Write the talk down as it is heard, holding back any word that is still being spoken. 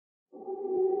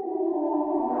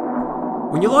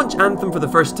When you launch Anthem for the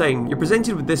first time, you're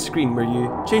presented with this screen where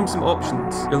you change some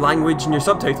options, your language and your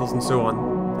subtitles and so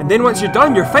on. And then once you're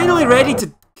done, you're finally ready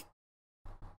to...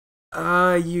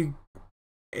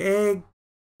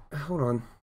 Hold on.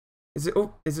 Is it...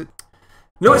 Oh, is it...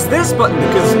 No, it's this button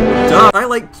because, duh, I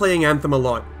like playing Anthem a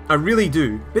lot. I really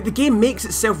do. But the game makes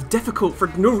itself difficult for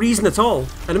no reason at all.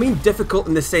 And I mean difficult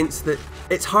in the sense that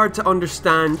it's hard to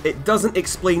understand, it doesn't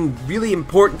explain really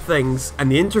important things,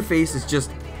 and the interface is just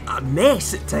a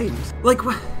mess at times. Like,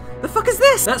 what the fuck is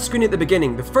this? That screen at the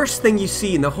beginning, the first thing you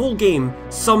see in the whole game,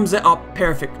 sums it up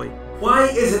perfectly. Why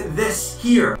isn't this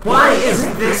here? Why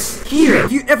isn't this here?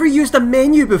 Have you ever used a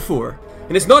menu before?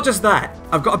 And it's not just that.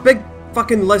 I've got a big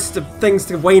fucking list of things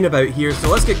to whine about here, so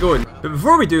let's get going. But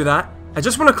before we do that, I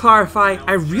just want to clarify,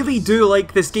 I really do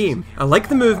like this game. I like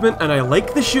the movement and I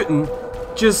like the shooting,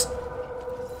 just...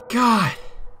 God.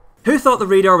 Who thought the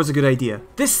radar was a good idea?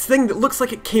 This thing that looks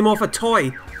like it came off a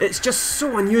toy, it's just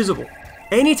so unusable.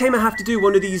 Anytime I have to do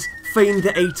one of these find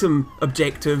the item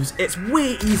objectives, it's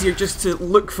way easier just to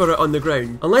look for it on the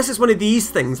ground. Unless it's one of these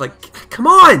things, like, come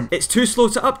on! It's too slow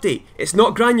to update, it's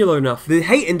not granular enough, the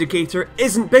height indicator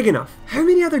isn't big enough. How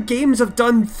many other games have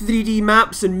done 3D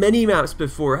maps and mini-maps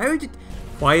before?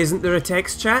 Why isn't there a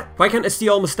text chat? Why can't I see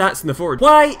all my stats in the forward?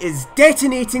 Why is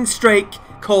detonating strike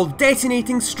called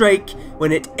detonating strike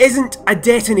when it isn't a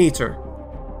detonator?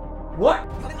 What?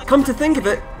 Come to think of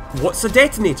it, what's a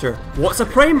detonator? What's a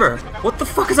primer? What the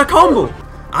fuck is a combo?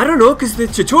 I don't know, because the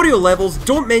tutorial levels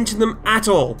don't mention them at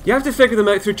all. You have to figure them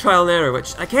out through trial and error,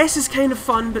 which I guess is kind of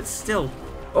fun, but still.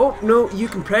 Oh, no, you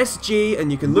can press J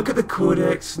and you can look at the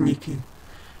codex and you can...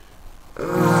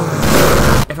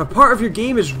 If a part of your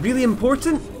game is really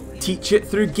important, teach it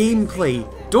through gameplay.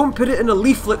 Don't put it in a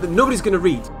leaflet that nobody's gonna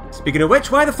read. Speaking of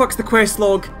which, why the fuck's the quest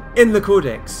log in the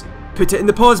codex? Put it in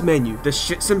the pause menu. This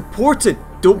shit's important.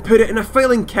 Don't put it in a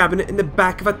filing cabinet in the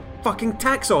back of a fucking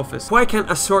tax office. Why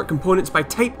can't I sort components by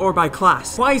type or by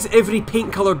class? Why is every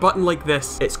paint color button like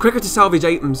this? It's quicker to salvage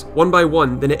items one by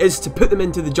one than it is to put them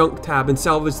into the junk tab and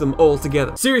salvage them all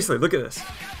together. Seriously, look at this.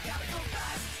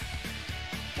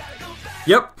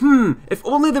 Yep, if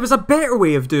only there was a better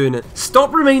way of doing it.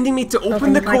 Stop reminding me to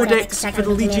open the codex for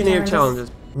the Legionnaire challenges.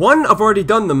 One, I've already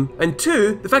done them, and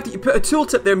two, the fact that you put a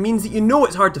tooltip there means that you know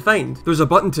it's hard to find. There's a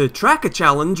button to track a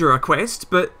challenge or a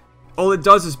quest, but all it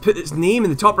does is put its name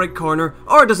in the top right corner,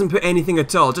 or it doesn't put anything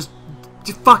at all, just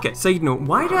fuck it. Side note,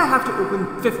 why do I have to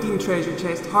open 15 treasure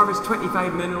chests, harvest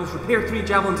 25 minerals, repair 3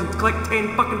 javelins, and collect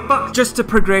 10 fucking bucks just to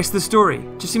progress the story?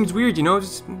 Just seems weird, you know,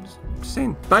 just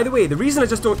saying. By the way, the reason I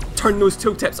just don't turn those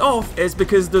tooltips off is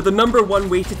because they're the #1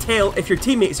 way to tell if your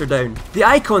teammates are down. The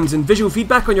icons and visual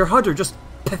feedback on your HUD are just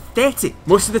pathetic.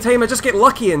 Most of the time I just get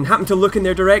lucky and happen to look in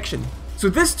their direction. So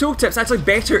this tooltip's actually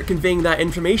better at conveying that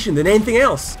information than anything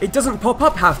else. It doesn't pop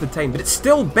up half the time, but it's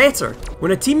still better.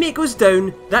 When a teammate goes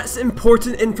down, that's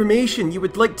important information you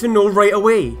would like to know right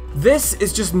away. This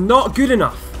is just not good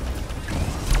enough.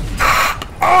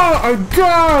 Oh, I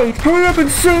died! Hurry up and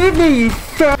save me, you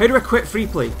fat... How do I quit free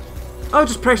play? I'll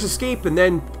just press escape and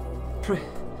then... Hold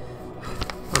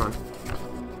on.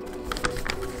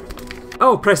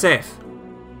 Oh, press F.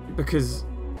 Because...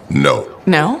 No.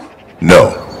 No?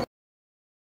 No.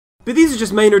 But these are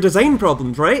just minor design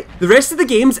problems, right? The rest of the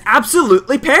game's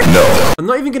absolutely perfect! No. I'm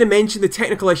not even going to mention the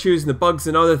technical issues and the bugs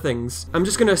and other things. I'm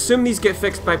just going to assume these get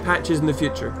fixed by patches in the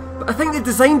future. But I think the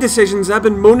design decisions I've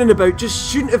been moaning about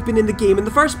just shouldn't have been in the game in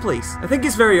the first place. I think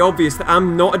it's very obvious that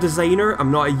I'm not a designer,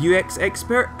 I'm not a UX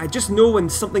expert, I just know when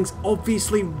something's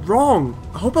obviously wrong.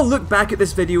 I hope I'll look back at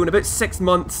this video in about 6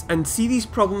 months and see these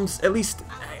problems at least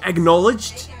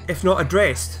acknowledged, if not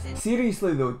addressed.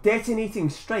 Seriously though, detonating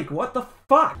strike, what the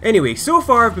fuck? Anyway, so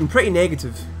far I've been pretty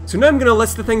negative, so now I'm gonna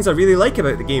list the things I really like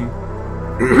about the game.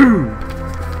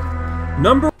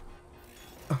 Number...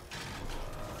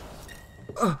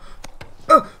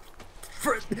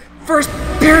 First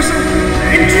person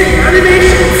entry!